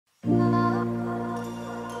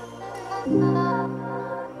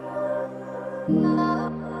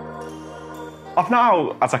I've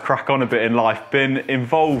now, as I crack on a bit in life, been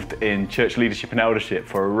involved in church leadership and eldership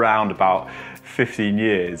for around about 15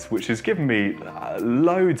 years, which has given me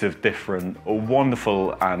loads of different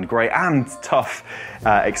wonderful and great and tough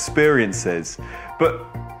experiences. But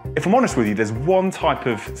if I'm honest with you, there's one type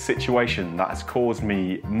of situation that has caused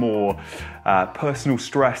me more personal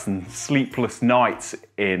stress and sleepless nights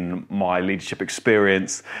in my leadership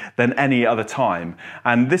experience than any other time.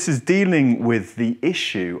 And this is dealing with the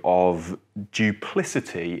issue of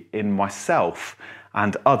duplicity in myself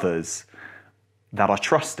and others that I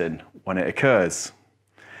trust in when it occurs.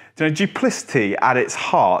 You know, duplicity at its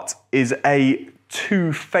heart is a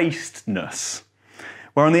two-facedness,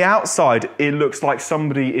 where on the outside it looks like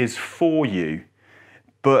somebody is for you,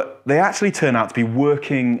 but they actually turn out to be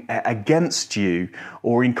working against you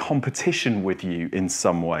or in competition with you in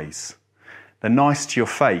some ways. They're nice to your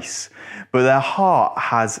face, but their heart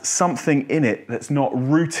has something in it that's not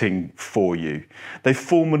rooting for you. They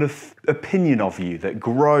form an opinion of you that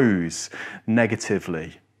grows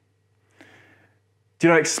negatively. Do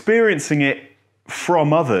you know, experiencing it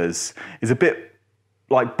from others is a bit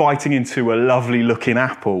like biting into a lovely looking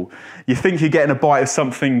apple. You think you're getting a bite of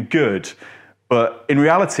something good, but in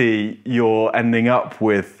reality, you're ending up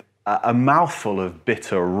with a mouthful of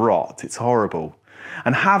bitter rot. It's horrible.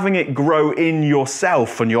 And having it grow in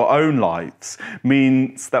yourself and your own lives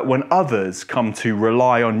means that when others come to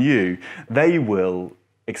rely on you, they will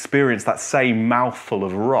experience that same mouthful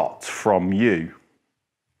of rot from you.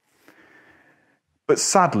 But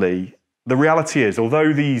sadly, the reality is,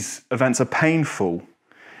 although these events are painful,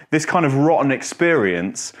 this kind of rotten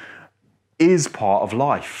experience is part of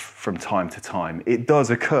life from time to time. It does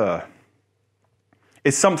occur.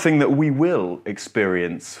 It's something that we will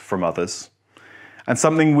experience from others and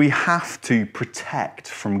something we have to protect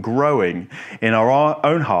from growing in our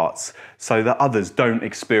own hearts so that others don't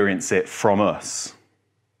experience it from us.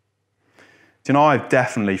 Do you know, I've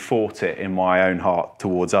definitely fought it in my own heart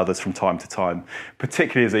towards others from time to time,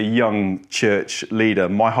 particularly as a young church leader.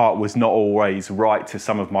 My heart was not always right to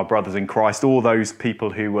some of my brothers in Christ or those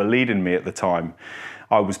people who were leading me at the time.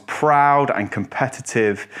 I was proud and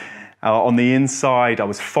competitive. On the inside, I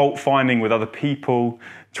was fault-finding with other people,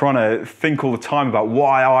 trying to think all the time about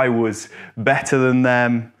why I was better than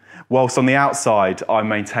them, whilst on the outside, I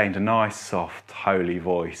maintained a nice, soft, holy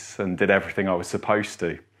voice and did everything I was supposed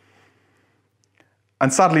to.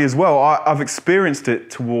 And sadly as well, I've experienced it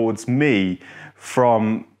towards me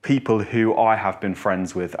from people who I have been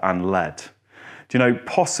friends with and led. Do you know,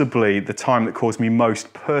 possibly the time that caused me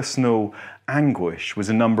most personal anguish was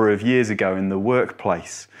a number of years ago in the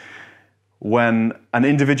workplace, when an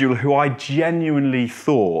individual who I genuinely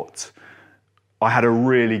thought I had a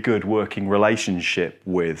really good working relationship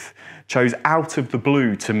with chose out of the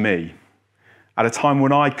blue to me at a time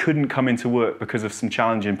when I couldn't come into work because of some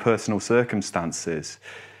challenging personal circumstances,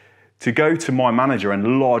 to go to my manager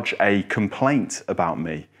and lodge a complaint about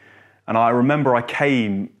me. And I remember I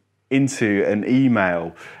came into an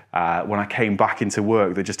email when I came back into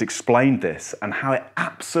work that just explained this and how it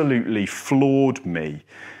absolutely floored me.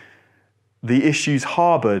 The issues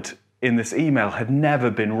harboured in this email had never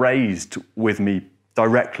been raised with me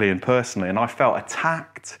directly and personally, and I felt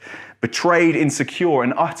attacked, betrayed, insecure,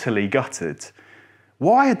 and utterly gutted.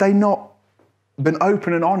 Why had they not been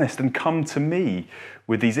open and honest and come to me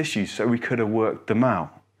with these issues so we could have worked them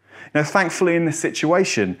out? Now, thankfully in this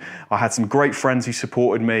situation, I had some great friends who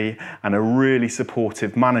supported me and a really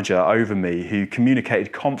supportive manager over me who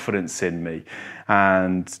communicated confidence in me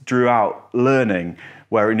and drew out learning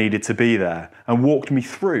where it needed to be there and walked me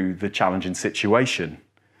through the challenging situation.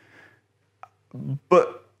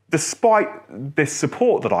 But despite this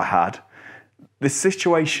support that I had, this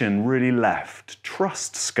situation really left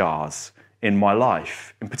trust scars in my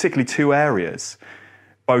life, in particularly two areas,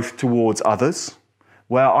 both towards others,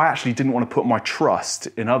 where I actually didn't want to put my trust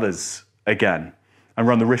in others again and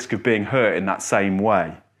run the risk of being hurt in that same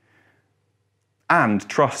way, and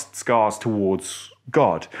trust scars towards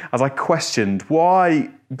God, as I questioned, why,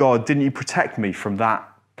 God, didn't you protect me from that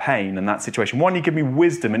pain and that situation? Why didn't you give me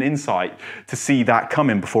wisdom and insight to see that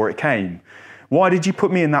coming before it came? Why did you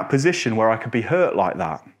put me in that position where I could be hurt like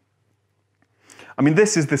that? I mean,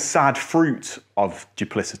 this is the sad fruit of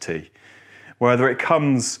duplicity. Whether it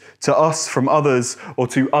comes to us from others or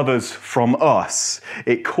to others from us,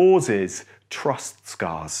 it causes trust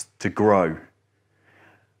scars to grow.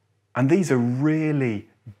 And these are really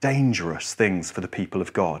dangerous things for the people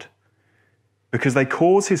of God, because they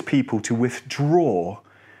cause his people to withdraw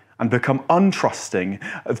and become untrusting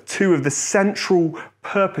of two of the central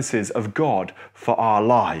purposes of God for our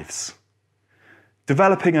lives.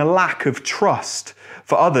 Developing a lack of trust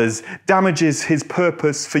for others damages his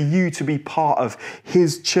purpose for you to be part of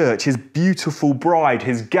his church, his beautiful bride,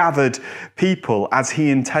 his gathered people as he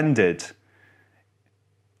intended.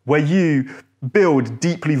 Where you build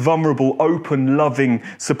deeply vulnerable, open, loving,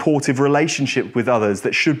 supportive relationship with others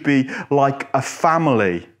that should be like a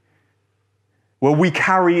family. Where we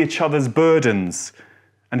carry each other's burdens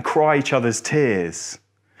and cry each other's tears.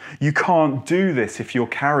 You can't do this if you're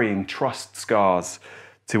carrying trust scars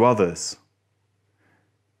to others.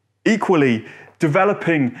 Equally,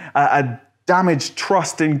 developing a damaged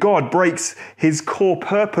trust in God breaks his core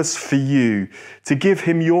purpose for you to give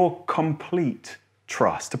him your complete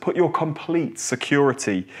trust, to put your complete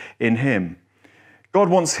security in him. God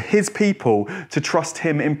wants his people to trust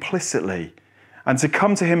him implicitly and to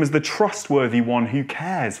come to him as the trustworthy one who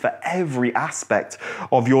cares for every aspect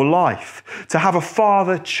of your life, to have a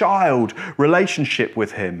father-child relationship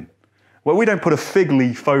with him, where we don't put a fig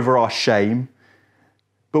leaf over our shame,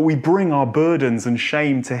 but we bring our burdens and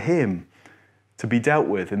shame to him to be dealt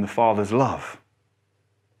with in the Father's love.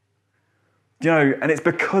 And it's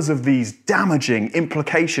because of these damaging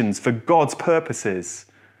implications for God's purposes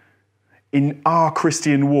in our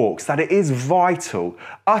Christian walks that it is vital,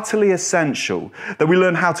 utterly essential, that we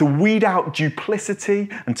learn how to weed out duplicity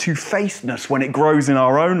and two-facedness when it grows in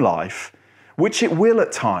our own life, which it will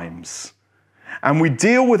at times. And we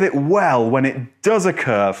deal with it well when it does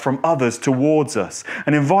occur from others towards us,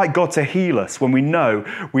 and invite God to heal us when we know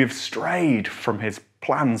we have strayed from his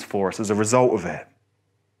plans for us as a result of it.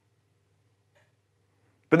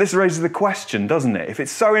 But this raises the question, doesn't it? If it's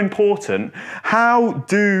so important, how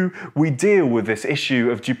do we deal with this issue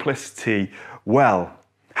of duplicity well?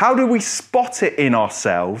 How do we spot it in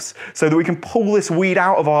ourselves so that we can pull this weed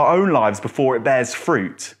out of our own lives before it bears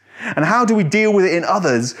fruit? And how do we deal with it in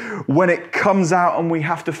others when it comes out and we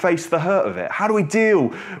have to face the hurt of it? How do we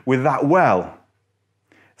deal with that well?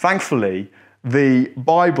 Thankfully, the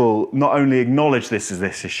Bible not only acknowledges this as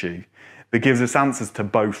this issue, but gives us answers to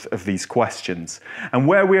both of these questions. And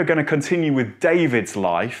where we are going to continue with David's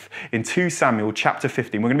life in 2 Samuel chapter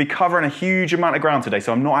 15, we're going to be covering a huge amount of ground today,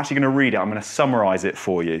 so I'm not actually going to read it, I'm going to summarize it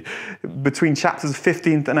for you. Between chapters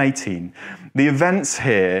 15 and 18, the events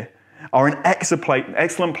here are an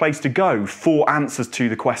excellent place to go for answers to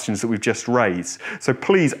the questions that we've just raised. So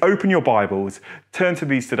please open your Bibles, turn to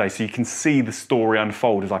these today so you can see the story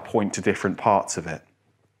unfold as I point to different parts of it.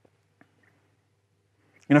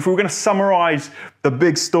 If we were going to summarize the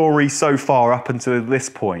big story so far up until this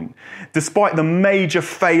point, despite the major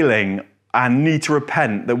failing and need to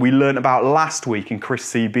repent that we learned about last week in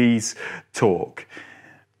Chris CB's talk,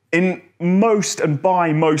 in most and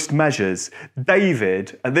by most measures,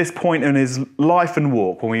 David, at this point in his life and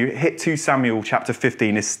walk, when we hit 2 Samuel chapter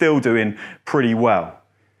 15, is still doing pretty well.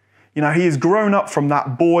 He has grown up from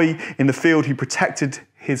that boy in the field who protected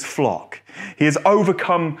his flock. He has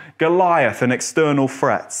overcome Goliath and external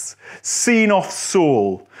threats, seen off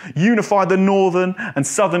Saul, unified the northern and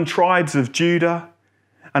southern tribes of Judah.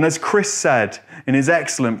 And as Chris said in his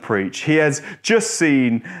excellent preach, he has just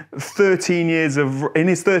seen in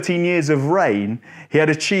his 13 years of reign, he had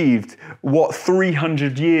achieved what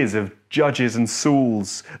 300 years of Judges and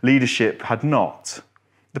Saul's leadership had not.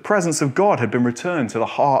 The presence of God had been returned to the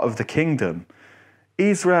heart of the kingdom.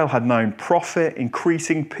 Israel had known profit,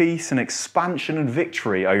 increasing peace and expansion and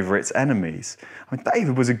victory over its enemies.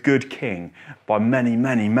 David was a good king by many,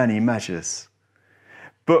 many, many measures.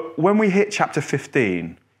 But when we hit chapter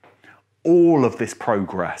 15, all of this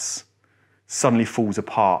progress suddenly falls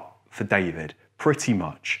apart for David, pretty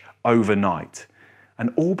much overnight.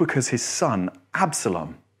 And all because his son,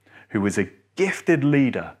 Absalom, who was a gifted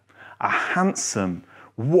leader, a handsome,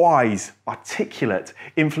 wise, articulate,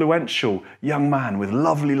 influential young man with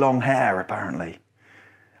lovely long hair, apparently,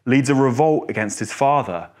 leads a revolt against his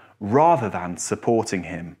father rather than supporting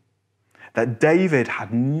him. That David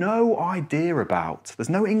had no idea about. There's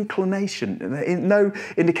no inclination, no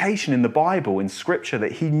indication in the Bible, in Scripture,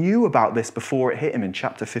 that he knew about this before it hit him in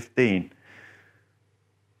chapter 15.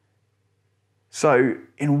 So,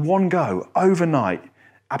 in one go, overnight,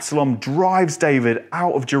 Absalom drives David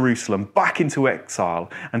out of Jerusalem, back into exile,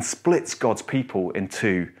 and splits God's people in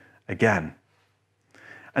two again.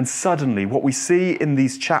 And suddenly, what we see in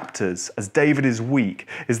these chapters, as David is weak,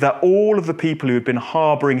 is that all of the people who had been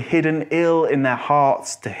harboring hidden ill in their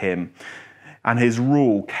hearts to him and his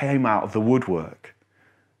rule came out of the woodwork.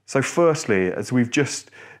 So firstly, as we've just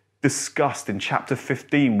discussed in chapter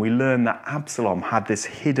 15, we learn that Absalom had this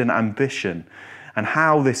hidden ambition and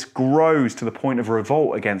how this grows to the point of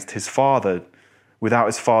revolt against his father without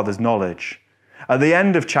his father's knowledge. At the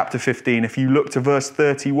end of chapter 15, if you look to verse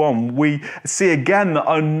 31, we see again that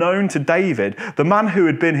unknown to David, the man who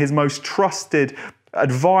had been his most trusted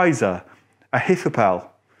advisor,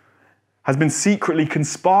 Ahithophel, has been secretly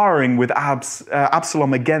conspiring with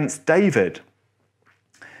Absalom against David.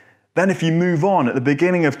 Then if you move on, at the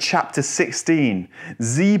beginning of chapter 16,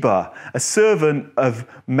 Ziba, a servant of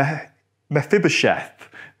Mephibosheth,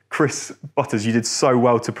 Chris Butters, you did so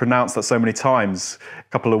well to pronounce that so many times a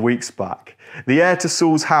couple of weeks back, the heir to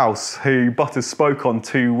Saul's house, who Butters spoke on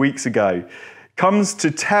 2 weeks ago, comes to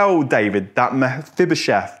tell David that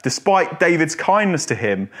Mephibosheth, despite David's kindness to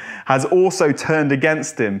him, has also turned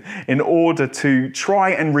against him in order to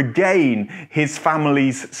try and regain his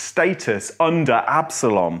family's status under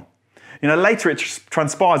Absalom. Later it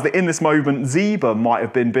transpires that in this moment, Ziba might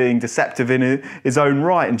have been being deceptive in his own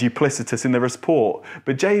right and duplicitous in the report,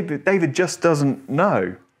 but David just doesn't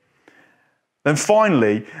know. Then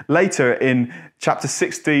finally, later in chapter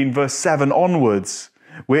 16, verse 7 onwards,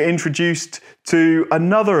 we're introduced to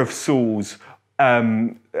another of Saul's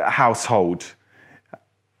household,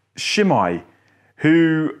 Shimei,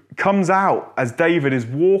 who comes out as David is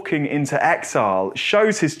walking into exile,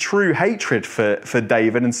 shows his true hatred for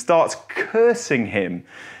David and starts cursing him,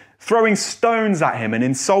 throwing stones at him and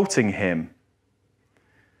insulting him.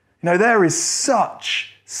 There is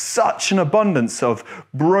such an abundance of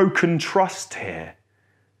broken trust here.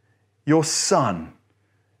 Your son,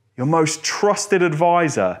 your most trusted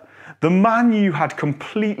advisor, the man you had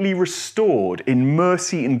completely restored in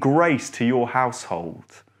mercy and grace to your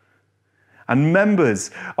household, and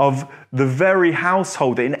members of the very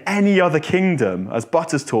household that in any other kingdom, as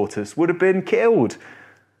Butters taught us, would have been killed,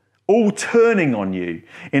 all turning on you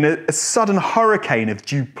in a sudden hurricane of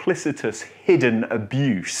duplicitous, hidden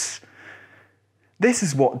abuse. This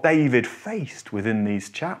is what David faced within these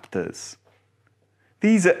chapters.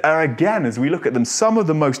 These are, again, as we look at them, some of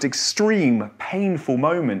the most extreme, painful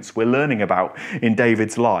moments we're learning about in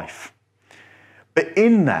David's life. But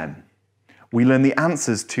in them, we learn the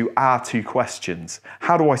answers to our two questions.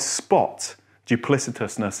 How do I spot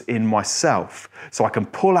duplicitousness in myself so I can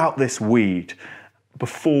pull out this weed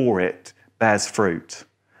before it bears fruit?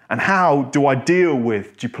 And how do I deal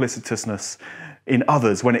with duplicitousness in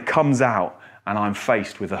others when it comes out and I'm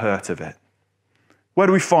faced with the hurt of it? Where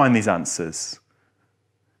do we find these answers?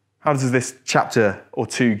 How does this chapter or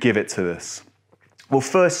two give it to us? Well,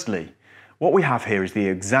 firstly, what we have here is the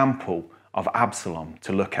example of Absalom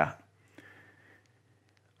to look at.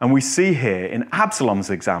 And we see here in Absalom's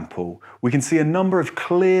example, we can see a number of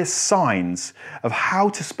clear signs of how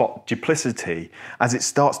to spot duplicity as it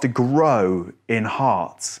starts to grow in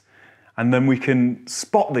hearts. And then we can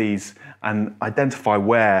spot these and identify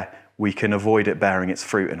where we can avoid it bearing its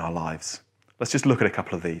fruit in our lives. Let's just look at a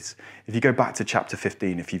couple of these. If you go back to chapter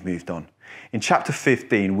 15, if you've moved on. In chapter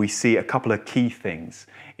 15, we see a couple of key things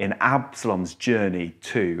in Absalom's journey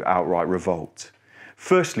to outright revolt.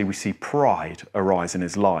 Firstly, we see pride arise in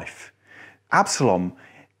his life. Absalom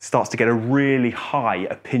starts to get a really high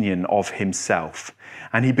opinion of himself,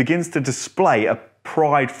 and he begins to display a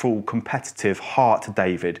prideful, competitive heart to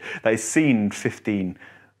David that is seen in 15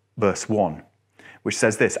 verse 1, which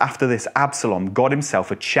says this: "After this, Absalom got himself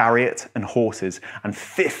a chariot and horses and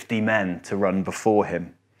 50 men to run before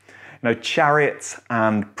him." Chariots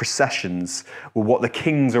and processions were what the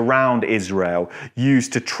kings around Israel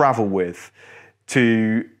used to travel with,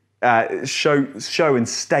 to show and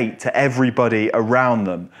state to everybody around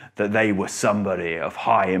them that they were somebody of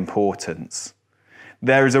high importance.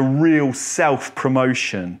 There is a real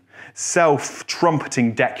self-promotion,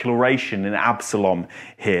 self-trumpeting declaration in Absalom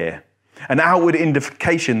here. An outward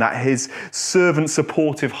indication that his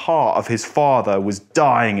servant-supportive heart of his father was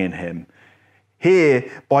dying in him. Here,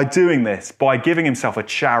 by doing this, by giving himself a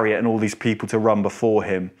chariot and all these people to run before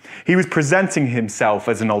him, he was presenting himself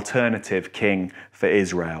as an alternative king for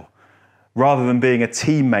Israel. Rather than being a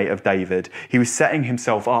teammate of David, he was setting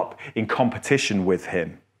himself up in competition with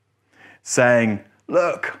him, saying,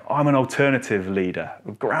 "Look, I'm an alternative leader,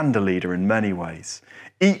 a grander leader in many ways,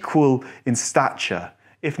 equal in stature,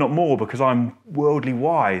 if not more, because I'm worldly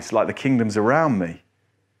wise like the kingdoms around me."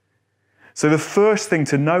 So the first thing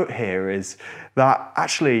to note here is that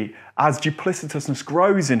actually, as duplicitousness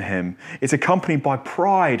grows in him, it's accompanied by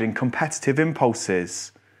pride and competitive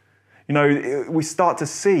impulses. You'll start to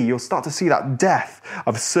see that death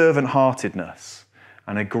of servant-heartedness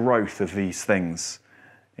and a growth of these things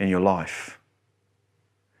in your life.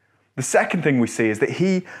 The second thing we see is that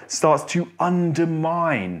he starts to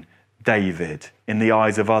undermine David in the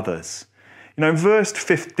eyes of others. In verse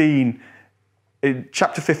 15, in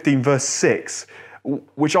chapter 15, verse 6,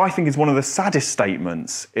 which I think is one of the saddest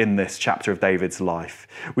statements in this chapter of David's life.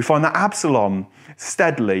 We find that Absalom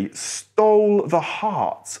steadily stole the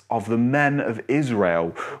hearts of the men of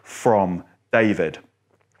Israel from David.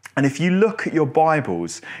 And if you look at your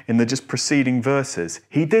Bibles in the just preceding verses,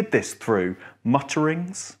 he did this through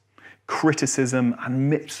mutterings, criticism, and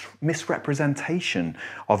misrepresentation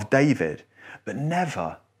of David, but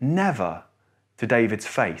never to David's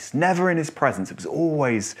face, never in his presence. It was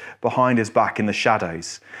always behind his back in the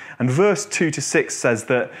shadows. And verse 2-6 says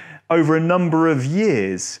that over a number of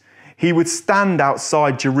years, he would stand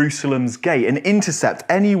outside Jerusalem's gate and intercept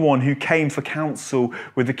anyone who came for counsel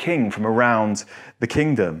with the king from around the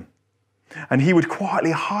kingdom. And he would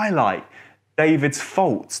quietly highlight David's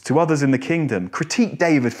faults to others in the kingdom, critique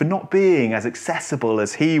David for not being as accessible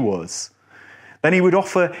as he was. Then he would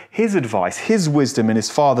offer his advice, his wisdom in his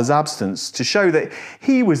father's absence to show that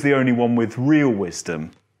he was the only one with real wisdom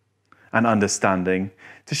and understanding,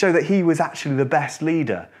 to show that he was actually the best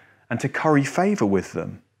leader and to curry favour with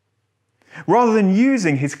them. Rather than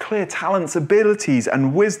using his clear talents, abilities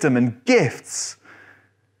and wisdom and gifts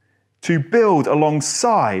to build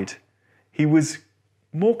alongside, he was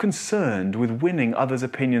more concerned with winning others'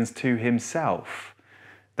 opinions to himself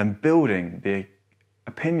than building the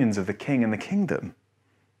opinions of the king and the kingdom.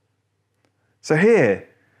 So here,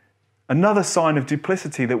 another sign of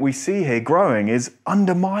duplicity that we see here growing is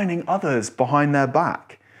undermining others behind their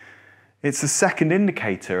back. It's the second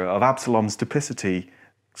indicator of Absalom's duplicity.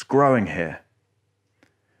 It's growing here.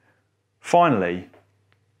 Finally,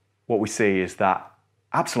 what we see is that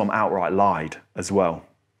Absalom outright lied as well.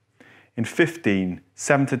 In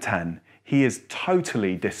 15:7-10, he is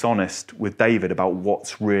totally dishonest with David about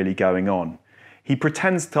what's really going on. He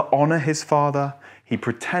pretends to honour his father, he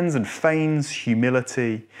pretends and feigns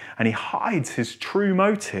humility, and he hides his true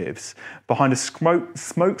motives behind a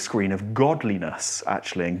smokescreen of godliness,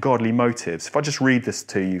 actually, and godly motives. If I just read this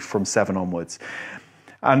to you from 7 onwards.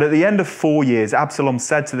 And at the end of 4 years, Absalom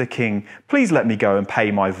said to the king, "Please let me go and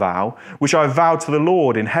pay my vow, which I vowed to the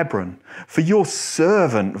Lord in Hebron. For your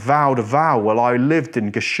servant vowed a vow while I lived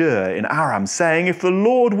in Geshur in Aram, saying, if the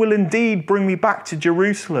Lord will indeed bring me back to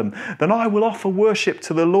Jerusalem, then I will offer worship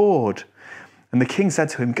to the Lord." And the king said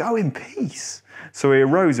to him, "Go in peace." So he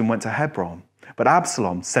arose and went to Hebron. But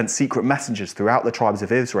Absalom sent secret messengers throughout the tribes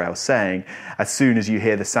of Israel, saying, "As soon as you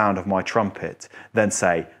hear the sound of my trumpet, then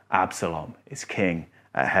say, Absalom is king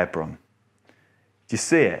at Hebron." Do you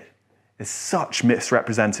see it? There's such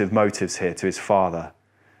misrepresentative motives here to his father.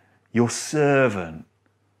 Your servant,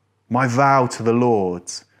 my vow to the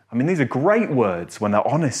Lord. I mean, these are great words when they're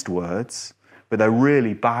honest words, but they're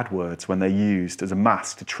really bad words when they're used as a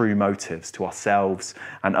mask to true motives to ourselves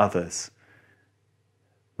and others.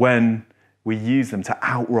 When we use them to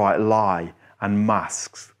outright lie and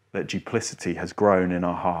masks that duplicity has grown in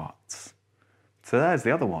our hearts. So there's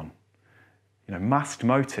the other one. Masked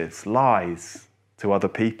motives, lies to other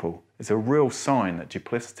people is a real sign that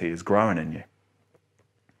duplicity is growing in you.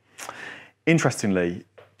 Interestingly,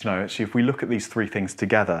 actually, if we look at these three things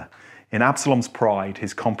together, in Absalom's pride,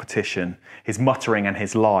 his competition, his muttering and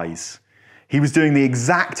his lies, he was doing the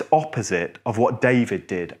exact opposite of what David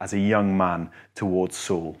did as a young man towards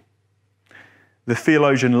Saul. The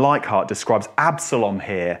theologian Leichhardt describes Absalom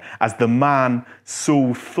here as the man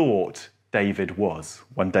Saul thought David was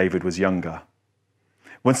when David was younger.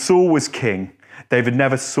 When Saul was king, David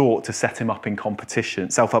never sought to set himself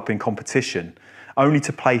up in competition, only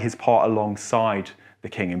to play his part alongside the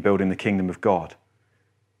king in building the kingdom of God.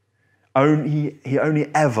 He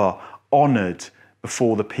only ever honoured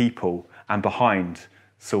before the people and behind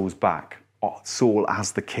Saul's back, Saul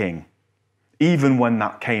as the king, even when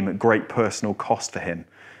that came at great personal cost for him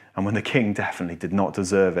and when the king definitely did not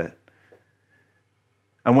deserve it.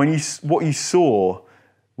 And what you saw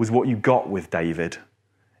was what you got with David.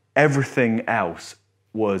 Everything else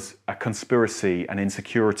was a conspiracy and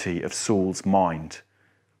insecurity of Saul's mind.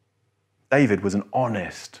 David was an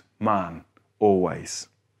honest man, always.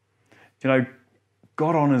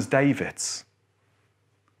 God honours David's.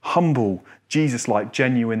 Humble, Jesus-like,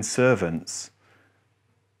 genuine servants.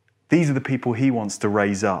 These are the people he wants to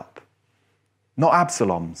raise up. Not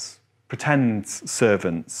Absalom's, pretend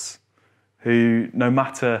servants who, no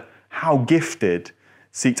matter how gifted,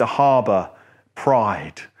 seek to harbour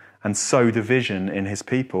pride and sow division in his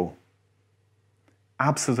people.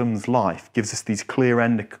 Absalom's life gives us these clear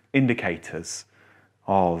indicators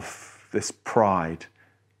of this pride,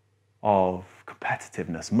 of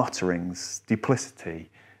competitiveness, mutterings,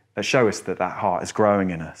 duplicity, that show us that heart is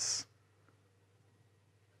growing in us.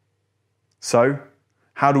 So,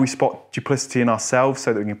 how do we spot duplicity in ourselves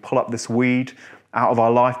so that we can pull up this weed out of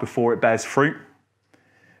our life before it bears fruit?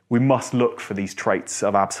 we must look for these traits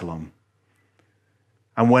of Absalom.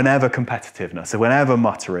 And whenever competitiveness, whenever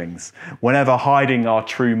mutterings, whenever hiding our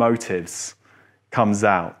true motives comes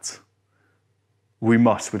out, we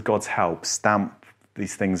must, with God's help, stamp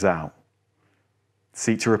these things out,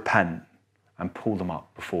 seek to repent and pull them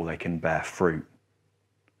up before they can bear fruit.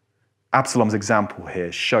 Absalom's example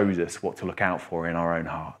here shows us what to look out for in our own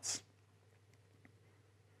hearts.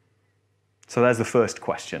 So there's the first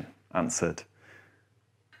question answered.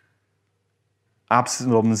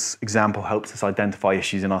 Absalom's example helps us identify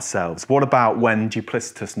issues in ourselves. What about when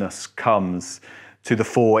duplicitousness comes to the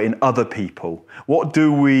fore in other people? What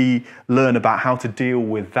do we learn about how to deal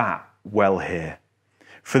with that well here?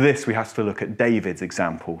 For this, we have to look at David's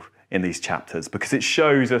example in these chapters because it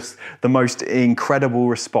shows us the most incredible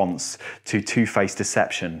response to two-faced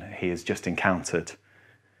deception he has just encountered.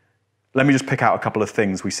 Let me just pick out a couple of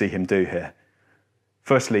things we see him do here.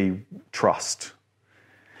 Firstly, trust.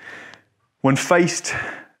 When faced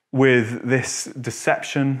with this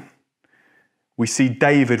deception, we see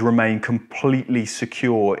David remain completely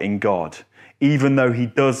secure in God, even though he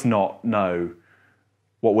does not know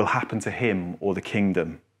what will happen to him or the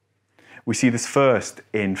kingdom. We see this first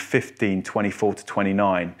in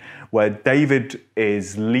 15:24-29, where David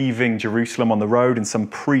is leaving Jerusalem on the road and some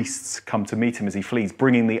priests come to meet him as he flees,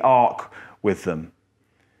 bringing the ark with them.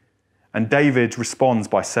 And David responds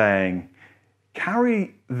by saying,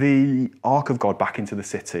 "Carry the ark of God back into the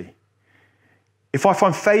city. If I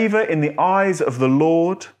find favor in the eyes of the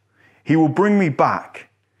Lord, he will bring me back.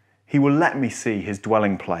 He will let me see his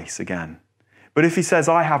dwelling place again. But if he says,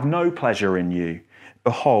 I have no pleasure in you,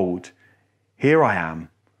 behold, here I am.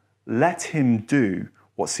 Let him do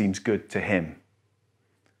what seems good to him."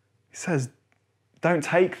 He says, don't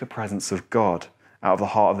take the presence of God out of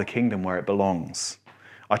the heart of the kingdom where it belongs.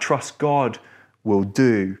 I trust God will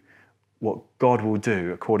do what God will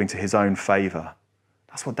do according to his own favor.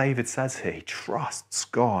 That's what David says here. He trusts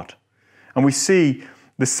God. And we see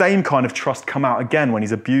the same kind of trust come out again when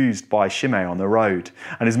he's abused by Shimei on the road.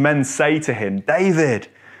 And his men say to him, "David,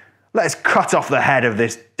 let's cut off the head of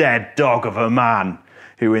this dead dog of a man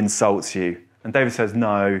who insults you." And David says,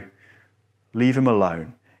 "No, leave him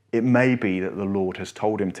alone. It may be that the Lord has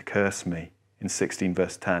told him to curse me," in 16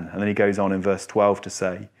 verse 10. And then he goes on in verse 12 to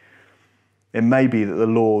say, "It may be that the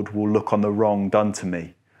Lord will look on the wrong done to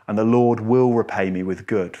me, and the Lord will repay me with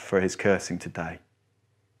good for his cursing today."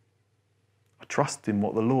 I trust in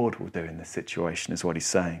what the Lord will do in this situation, is what he's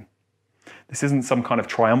saying. This isn't some kind of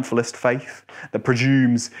triumphalist faith that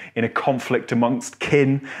presumes in a conflict amongst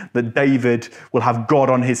kin that David will have God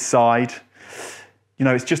on his side.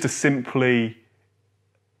 It's just a simply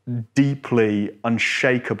deeply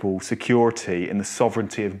unshakable security in the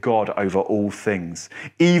sovereignty of God over all things,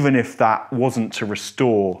 even if that wasn't to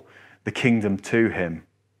restore the kingdom to him.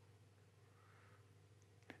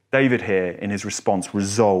 David here, in his response,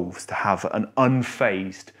 resolves to have an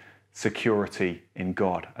unfazed security in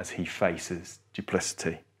God as he faces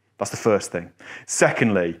duplicity. That's the first thing.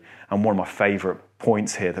 Secondly, and one of my favourite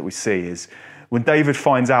points here that we see is when David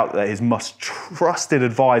finds out that his most trusted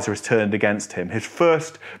advisor has turned against him, his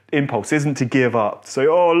first impulse isn't to give up, to say,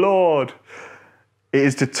 "Oh Lord." It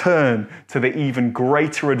is to turn to the even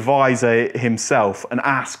greater advisor himself and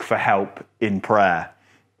ask for help in prayer.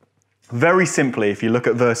 Very simply, if you look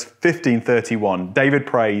at verse 15:31, David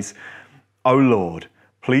prays, "O Lord,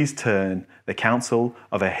 please turn the counsel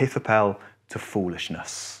of Ahithophel to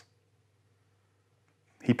foolishness."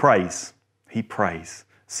 He prays.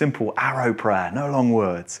 Simple arrow prayer, no long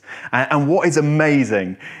words. And what is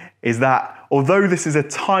amazing is that although this is a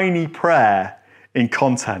tiny prayer in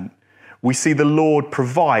content, we see the Lord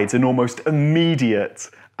provides an almost immediate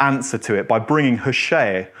answer to it by bringing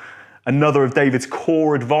Hushai, another of David's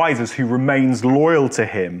core advisors who remains loyal to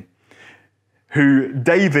him, who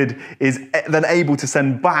David is then able to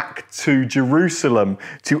send back to Jerusalem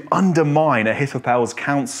to undermine Ahithophel's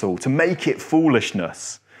counsel, to make it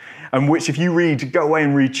foolishness. And which, if you go away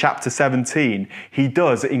and read chapter 17, he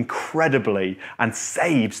does incredibly and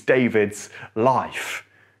saves David's life.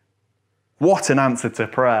 What an answer to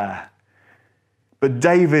prayer. But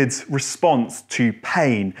David's response to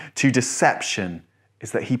pain, to deception,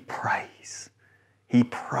 is that he prays. He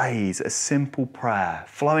prays a simple prayer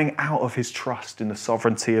flowing out of his trust in the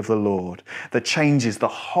sovereignty of the Lord that changes the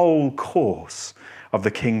whole course of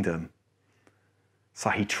the kingdom. So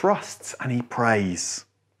he trusts and he prays.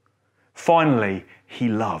 Finally, he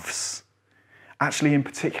loves. Actually, in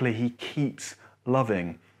particular, he keeps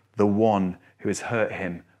loving the one who has hurt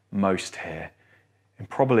him most here. And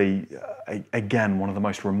probably, again, one of the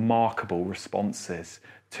most remarkable responses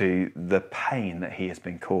to the pain that he has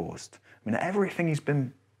been caused. Everything he's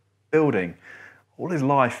been building. All his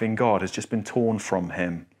life in God has just been torn from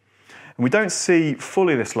him. And we don't see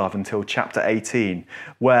fully this love until chapter 18,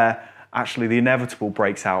 where actually the inevitable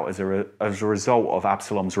breaks out as a result of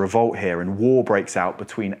Absalom's revolt here, and war breaks out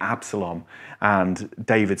between Absalom and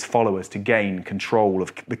David's followers to gain control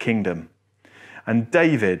of the kingdom. And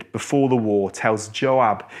David, before the war, tells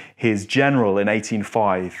Joab, his general in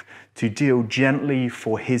 18:5, to deal gently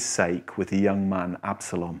for his sake with the young man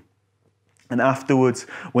Absalom. And afterwards,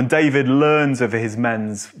 when David learns of his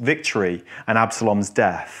men's victory and Absalom's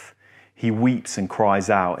death, he weeps and cries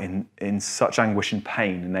out in such anguish and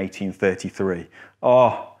pain in 1833.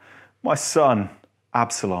 "Oh, my son,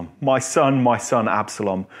 Absalom, my son,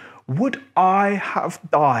 Absalom, would I have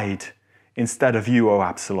died instead of you, O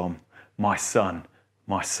Absalom, my son,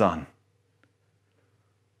 my son."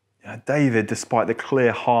 David, despite the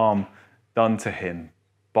clear harm done to him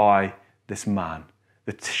by this man,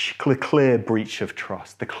 the clear breach of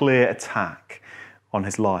trust, the clear attack on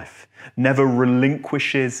his life, never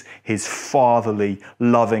relinquishes his fatherly,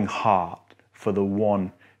 loving heart for the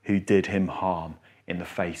one who did him harm in the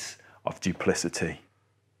face of duplicity.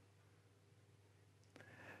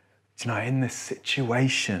 In this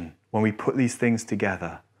situation, when we put these things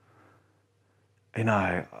together, and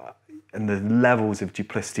the levels of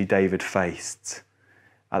duplicity David faced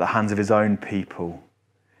at the hands of his own people,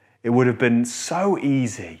 it would have been so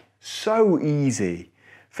easy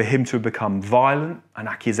for him to have become violent and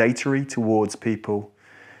accusatory towards people,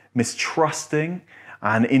 mistrusting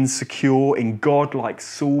and insecure in God like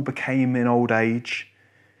Saul became in old age,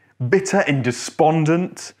 bitter and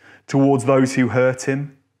despondent towards those who hurt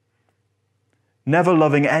him, never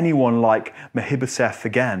loving anyone like Mephibosheth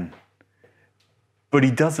again. But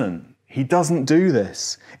he doesn't do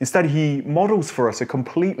this. Instead, he models for us a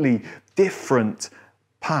completely different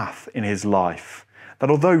path in his life that,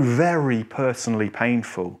 although very personally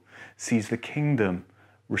painful, sees the kingdom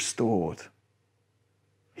restored.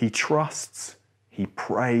 He trusts, he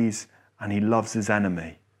prays, and he loves his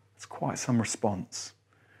enemy. It's quite some response.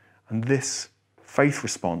 And this faith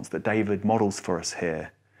response that David models for us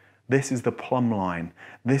here, this is the plumb line,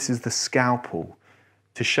 this is the scalpel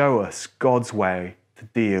to show us God's way to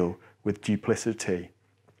deal with duplicity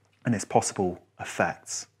and its possible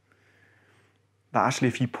effects. That actually,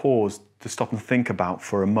 if you pause to stop and think about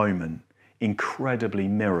for a moment, incredibly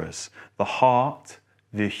mirrors the heart,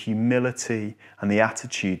 the humility, and the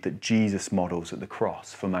attitude that Jesus models at the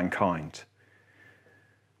cross for mankind.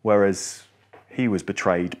 Whereas he was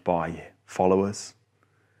betrayed by followers,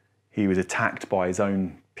 he was attacked by his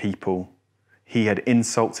own people, he had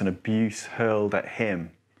insults and abuse hurled at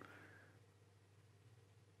him.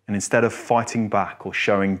 And instead of fighting back or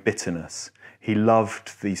showing bitterness, he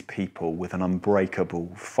loved these people with an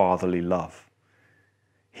unbreakable fatherly love.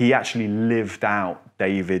 He actually lived out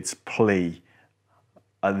David's plea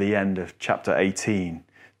at the end of chapter 18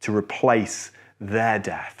 to replace their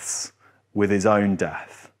deaths with his own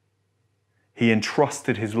death. He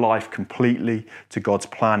entrusted his life completely to God's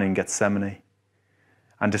plan in Gethsemane.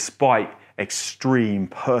 And despite extreme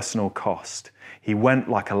personal cost, he went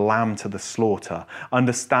like a lamb to the slaughter,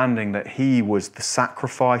 understanding that he was the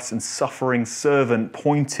sacrifice and suffering servant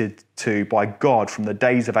pointed to by God from the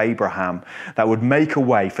days of Abraham that would make a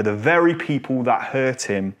way for the very people that hurt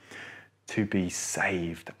him to be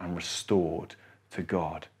saved and restored to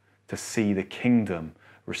God, to see the kingdom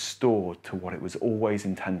restored to what it was always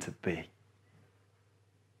intended to be.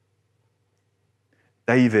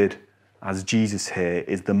 David, as Jesus here,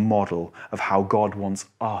 is the model of how God wants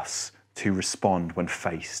us to respond when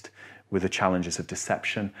faced with the challenges of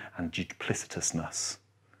deception and duplicitousness.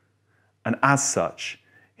 And as such,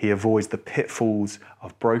 he avoids the pitfalls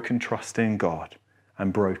of broken trust in God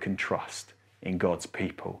and broken trust in God's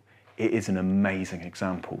people. It is an amazing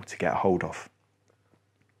example to get hold of.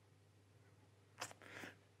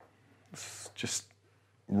 Let's just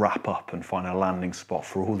wrap up and find a landing spot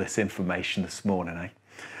for all this information this morning,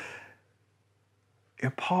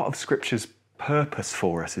 Part of Scripture's purpose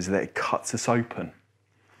for us is that it cuts us open.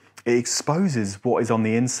 It exposes what is on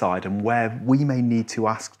the inside and where we may need to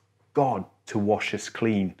ask God to wash us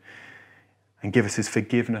clean and give us his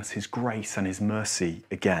forgiveness, his grace, and his mercy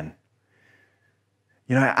again.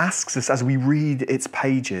 It asks us as we read its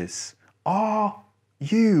pages, are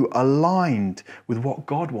you aligned with what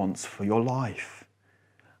God wants for your life?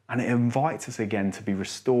 And it invites us again to be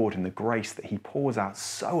restored in the grace that he pours out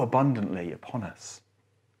so abundantly upon us.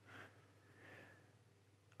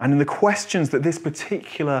 And in the questions that this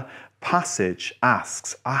particular passage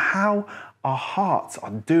asks are how our hearts are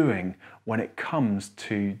doing when it comes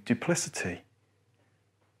to duplicity.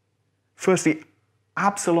 Firstly,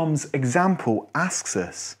 Absalom's example asks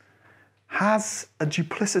us, Has a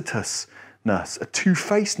duplicitousness, a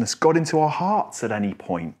two-facedness got into our hearts at any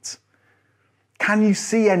point? Can you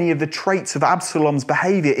see any of the traits of Absalom's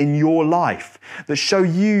behavior in your life that show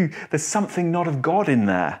you there's something not of God in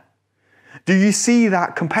there? Do you see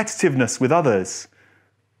that competitiveness with others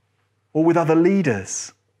or with other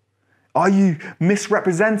leaders? Are you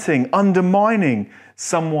misrepresenting, undermining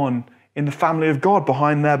someone in the family of God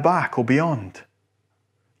behind their back or beyond?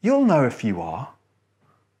 You'll know if you are.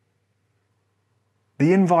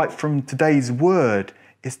 The invite from today's word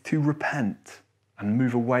is to repent and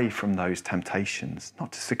move away from those temptations,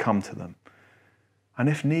 not to succumb to them. And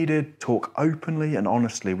if needed, talk openly and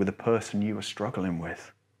honestly with the person you are struggling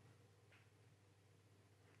with.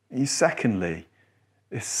 Secondly,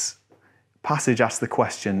 this passage asks the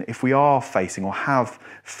question, if we are facing or have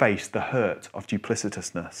faced the hurt of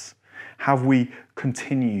duplicitousness, have we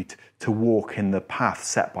continued to walk in the path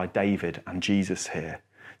set by David and Jesus here,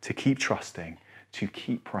 to keep trusting, to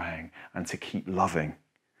keep praying, and to keep loving?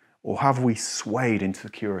 Or have we swayed into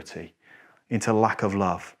security, into lack of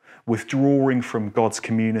love, withdrawing from God's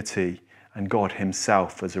community and God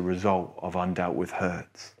himself as a result of undealt with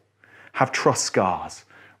hurts? Have trust scars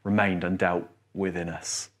remained undealt within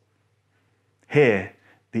us? Here,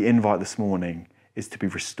 the invite this morning is to be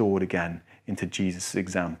restored again into Jesus'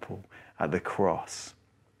 example at the cross,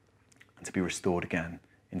 and to be restored again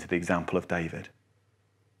into the example of David.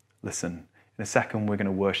 Listen, in a second we're going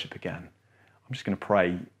to worship again. I'm just going to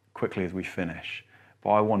pray quickly as we finish.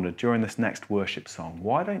 But I wonder, during this next worship song,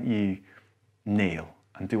 why don't you kneel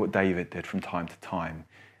and do what David did from time to time,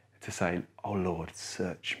 to say, oh Lord,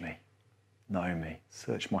 search me, know me,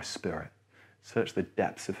 search my spirit, search the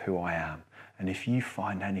depths of who I am. And if you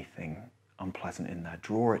find anything unpleasant in there,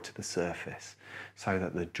 draw it to the surface so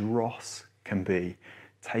that the dross can be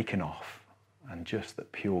taken off and just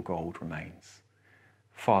that pure gold remains.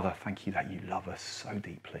 Father, thank you that you love us so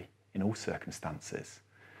deeply in all circumstances.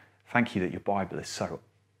 Thank you that your Bible is so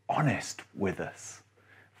honest with us,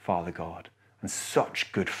 Father God, and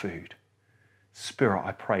such good food. Spirit,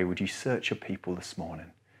 I pray, would you search your people this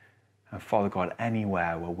morning? And Father God,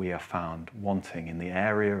 anywhere where we are found wanting in the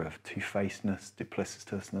area of two-facedness,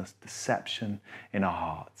 duplicitousness, deception in our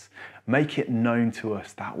hearts, make it known to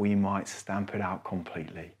us that we might stamp it out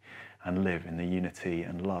completely and live in the unity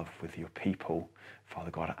and love with your people,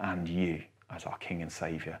 Father God, and you as our King and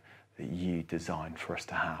Saviour that you designed for us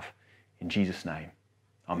to have. In Jesus' name,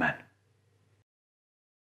 amen.